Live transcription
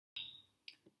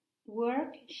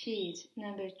Worksheet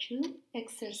number 2,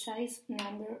 exercise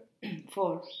number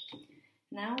 4.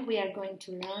 Now we are going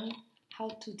to learn how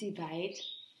to divide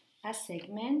a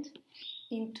segment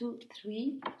into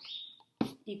 3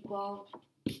 equal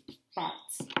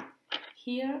parts.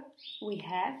 Here we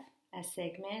have a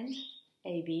segment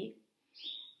AB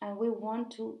and we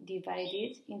want to divide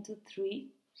it into 3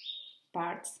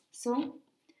 parts. So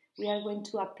we are going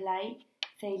to apply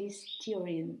Thales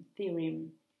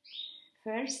theorem.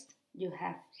 First, you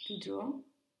have to draw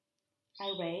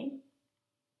a ray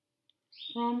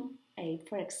from A.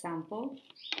 For example,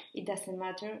 it doesn't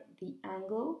matter the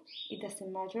angle, it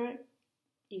doesn't matter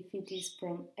if it is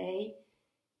from A,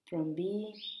 from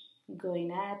B,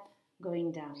 going up,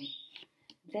 going down.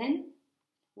 Then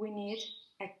we need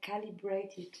a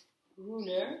calibrated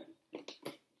ruler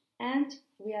and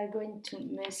we are going to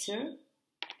measure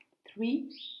 3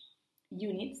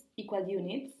 units, equal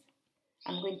units.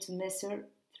 I'm going to measure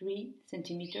 3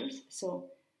 centimeters,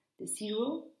 so the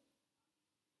 0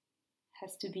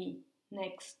 has to be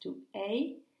next to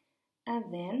A,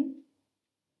 and then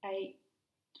I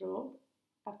draw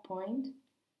a point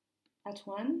at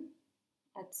 1,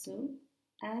 at 2,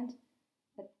 and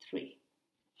at 3.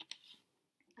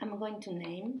 I'm going to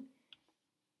name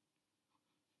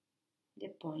the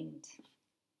point.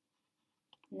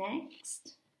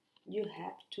 Next, you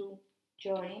have to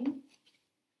join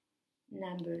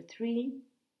number 3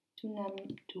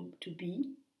 to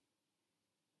B,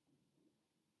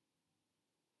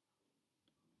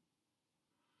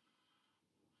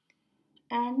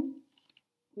 and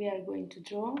we are going to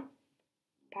draw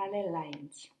parallel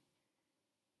lines.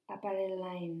 A parallel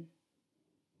line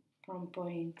from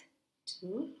point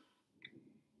 2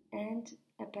 and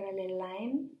a parallel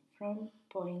line from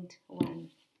point 1.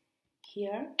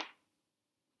 Here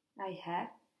I have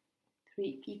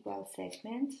 3 equal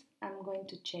segments. I'm going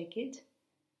to check it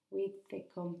with the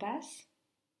compass.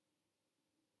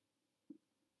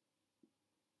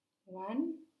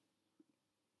 1,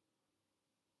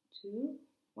 2,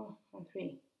 and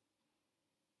 3.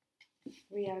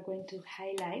 We are going to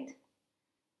highlight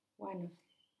one of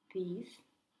these.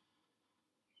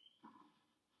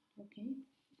 Okay,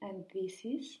 and this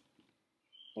is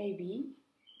AB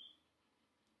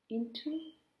into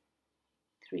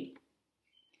 3.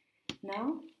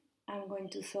 Now I'm going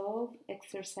to solve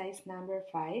exercise number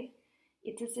 5.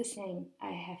 It is the same.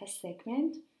 I have a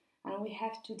segment and we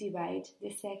have to divide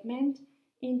the segment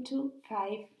into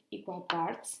 5 equal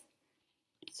parts.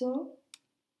 So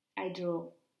I draw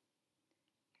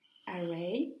a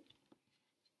ray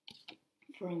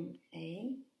from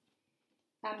A.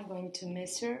 I'm going to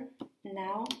measure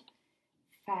now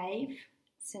 5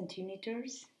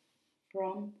 centimeters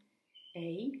from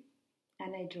A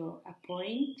and I draw a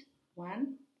point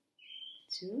 1,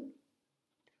 2,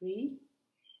 3,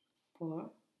 4,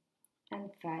 and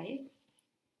 5.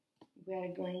 We are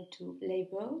going to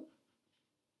label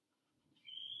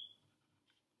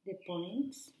the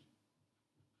points.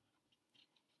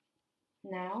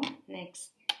 Now,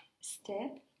 next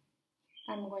step,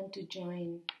 I'm going to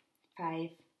join 5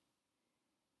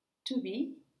 to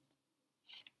B.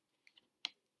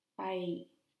 I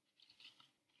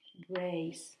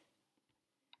brace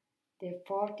the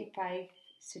 45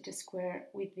 set square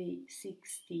with the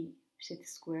 60 set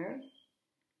square.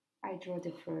 I draw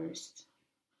the first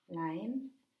line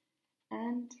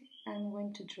and I'm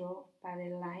going to draw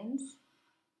parallel lines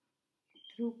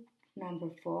through number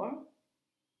 4,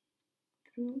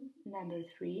 through number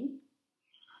 3,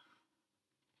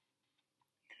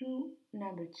 through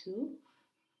number 2,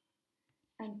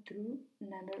 and through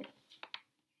number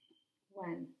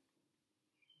 1.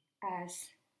 As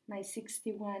my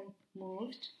 61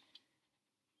 moved,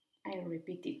 I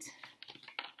repeat it.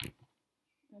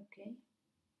 Okay.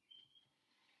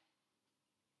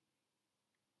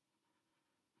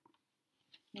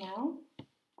 Now,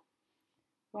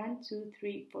 1, 2,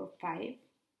 3, 4, 5.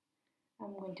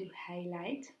 I'm going to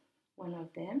highlight one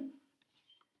of them,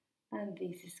 and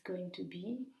this is going to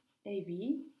be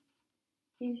AB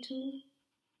into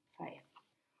 5.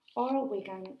 Or we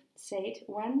can say it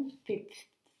 1/5,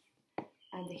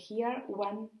 and here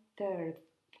 1/3.